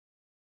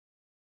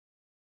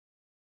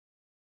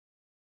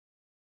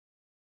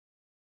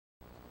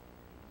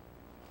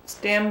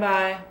Stand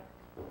by.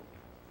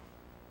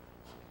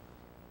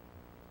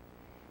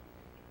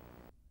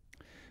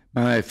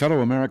 My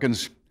fellow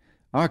Americans,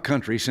 our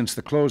country, since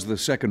the close of the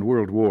Second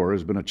World War,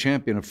 has been a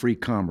champion of free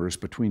commerce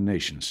between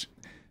nations.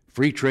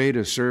 Free trade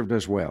has served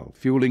us well,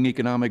 fueling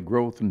economic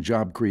growth and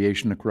job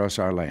creation across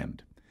our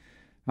land.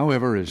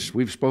 However, as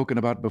we've spoken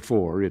about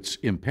before, it's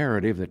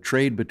imperative that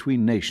trade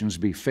between nations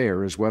be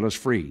fair as well as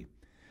free.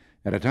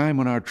 At a time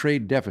when our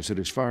trade deficit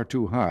is far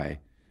too high,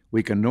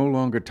 we can no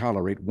longer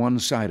tolerate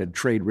one-sided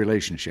trade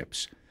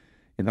relationships.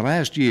 In the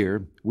last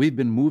year, we've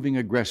been moving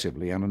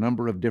aggressively on a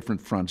number of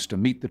different fronts to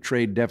meet the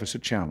trade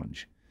deficit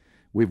challenge.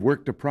 We've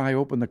worked to pry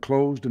open the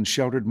closed and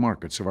sheltered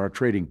markets of our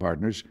trading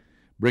partners,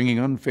 bringing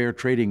unfair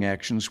trading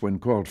actions when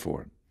called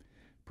for.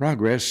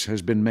 Progress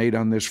has been made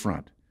on this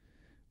front.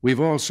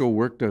 We've also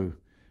worked to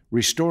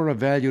restore a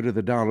value to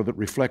the dollar that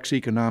reflects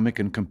economic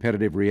and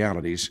competitive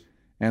realities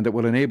and that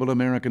will enable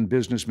American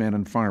businessmen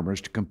and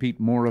farmers to compete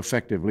more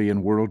effectively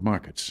in world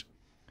markets.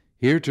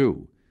 Here,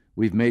 too,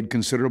 we've made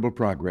considerable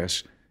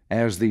progress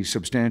as the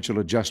substantial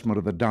adjustment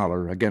of the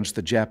dollar against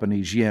the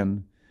Japanese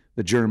yen,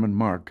 the German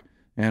mark,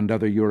 and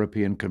other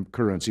European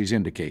currencies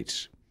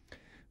indicates.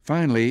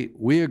 Finally,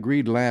 we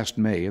agreed last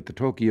May at the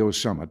Tokyo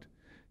summit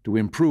to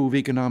improve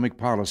economic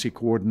policy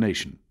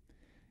coordination.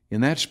 In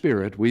that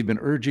spirit, we've been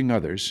urging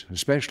others,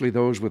 especially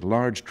those with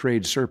large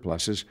trade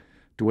surpluses,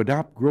 to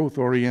adopt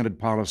growth-oriented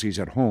policies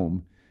at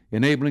home,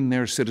 enabling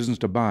their citizens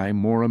to buy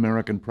more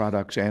American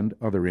products and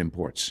other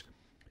imports.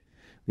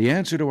 The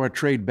answer to our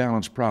trade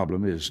balance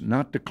problem is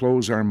not to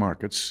close our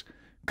markets,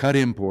 cut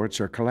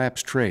imports, or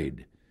collapse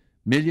trade.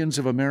 Millions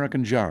of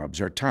American jobs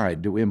are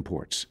tied to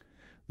imports.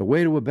 The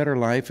way to a better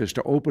life is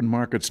to open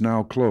markets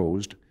now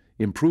closed,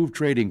 improve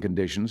trading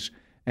conditions,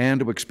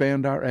 and to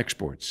expand our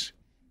exports.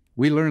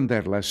 We learned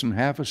that lesson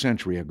half a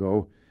century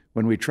ago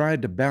when we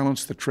tried to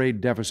balance the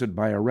trade deficit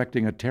by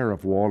erecting a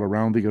tariff wall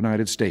around the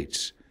United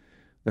States.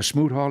 The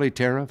Smoot-Hawley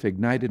tariff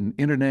ignited an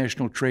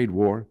international trade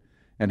war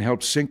and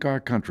helped sink our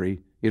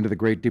country into the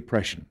Great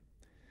Depression.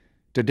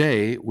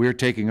 Today, we're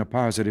taking a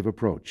positive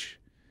approach.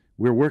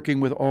 We're working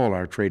with all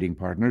our trading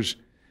partners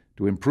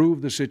to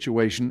improve the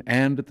situation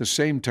and, at the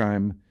same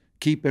time,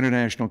 keep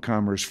international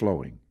commerce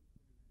flowing.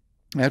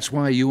 That's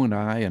why you and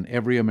I and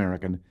every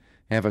American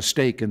have a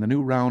stake in the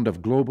new round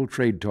of global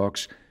trade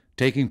talks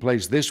taking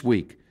place this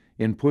week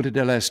in Punta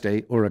del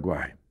Este,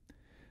 Uruguay.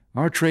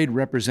 Our trade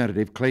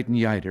representative, Clayton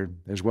Yeiter,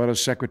 as well as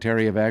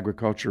Secretary of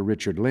Agriculture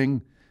Richard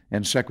Ling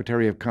and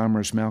Secretary of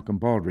Commerce Malcolm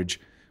Baldridge,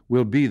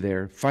 will be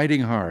there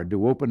fighting hard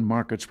to open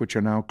markets which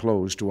are now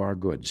closed to our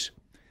goods.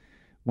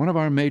 One of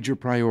our major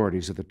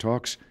priorities of the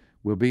talks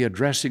will be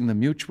addressing the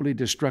mutually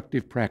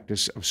destructive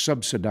practice of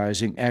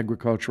subsidizing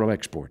agricultural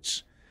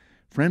exports.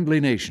 Friendly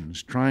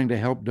nations trying to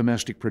help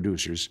domestic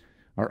producers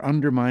are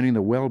undermining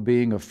the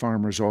well-being of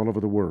farmers all over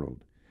the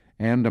world,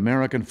 and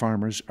American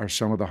farmers are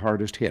some of the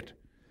hardest hit.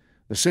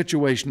 The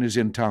situation is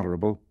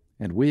intolerable,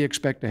 and we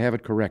expect to have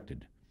it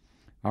corrected.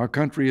 Our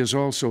country is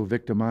also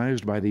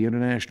victimized by the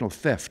international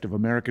theft of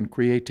American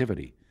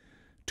creativity.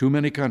 Too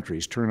many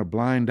countries turn a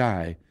blind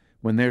eye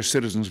when their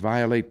citizens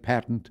violate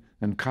patent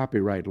and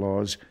copyright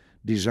laws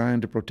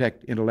designed to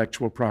protect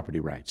intellectual property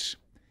rights.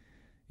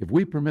 If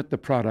we permit the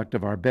product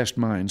of our best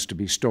minds to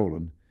be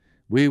stolen,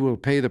 we will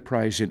pay the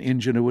price in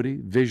ingenuity,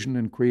 vision,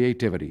 and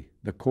creativity,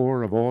 the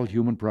core of all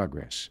human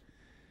progress.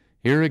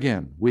 Here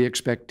again, we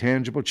expect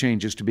tangible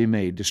changes to be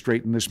made to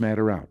straighten this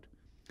matter out.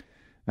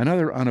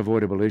 Another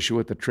unavoidable issue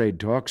at the trade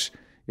talks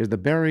is the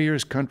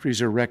barriers countries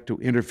erect to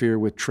interfere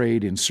with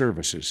trade in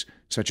services,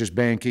 such as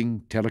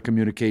banking,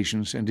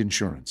 telecommunications, and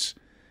insurance.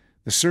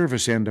 The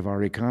service end of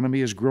our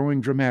economy is growing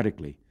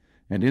dramatically,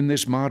 and in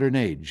this modern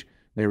age,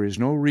 there is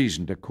no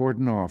reason to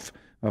cordon off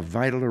a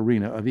vital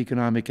arena of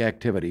economic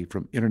activity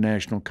from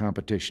international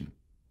competition.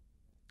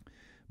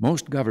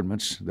 Most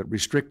governments that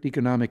restrict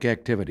economic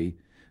activity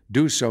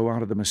do so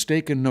out of the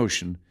mistaken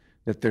notion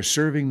that they're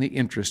serving the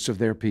interests of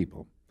their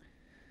people.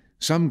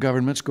 Some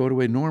governments go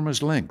to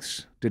enormous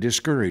lengths to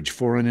discourage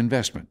foreign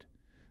investment.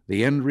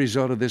 The end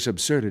result of this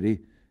absurdity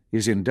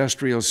is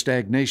industrial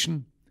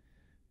stagnation,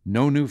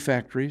 no new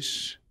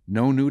factories,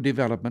 no new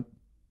development,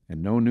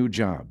 and no new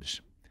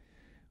jobs.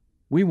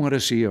 We want to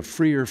see a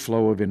freer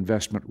flow of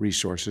investment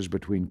resources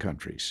between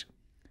countries.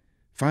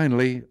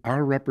 Finally,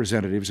 our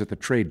representatives at the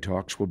trade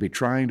talks will be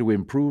trying to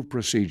improve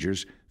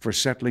procedures for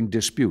settling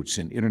disputes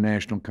in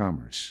international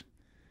commerce.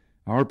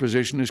 Our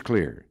position is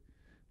clear.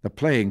 The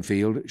playing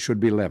field should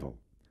be level.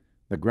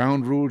 The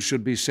ground rules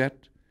should be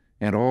set,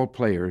 and all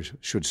players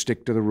should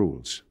stick to the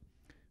rules.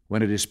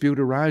 When a dispute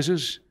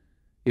arises,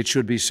 it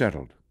should be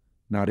settled,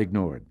 not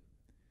ignored.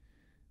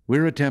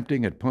 We're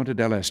attempting at Punta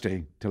del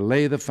Este to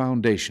lay the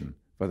foundation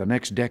for the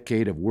next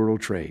decade of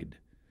world trade,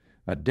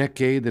 a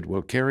decade that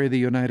will carry the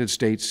United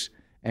States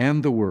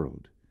and the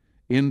world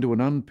into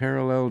an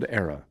unparalleled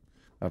era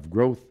of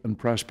growth and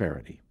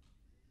prosperity.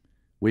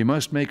 We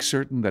must make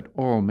certain that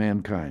all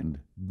mankind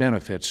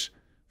benefits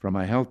from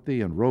a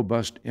healthy and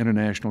robust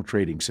international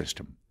trading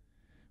system,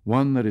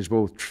 one that is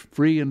both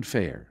free and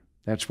fair.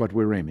 That's what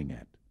we're aiming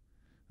at.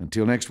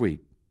 Until next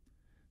week,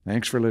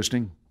 thanks for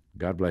listening,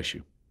 God bless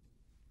you.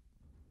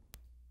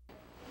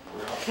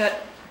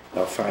 Cut.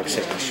 About 5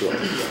 seconds short.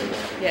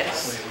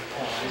 Yes.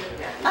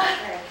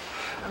 Okay.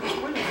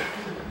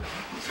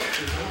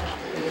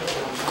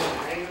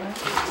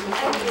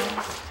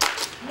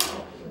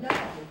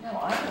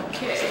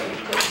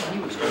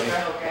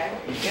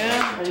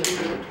 Yeah.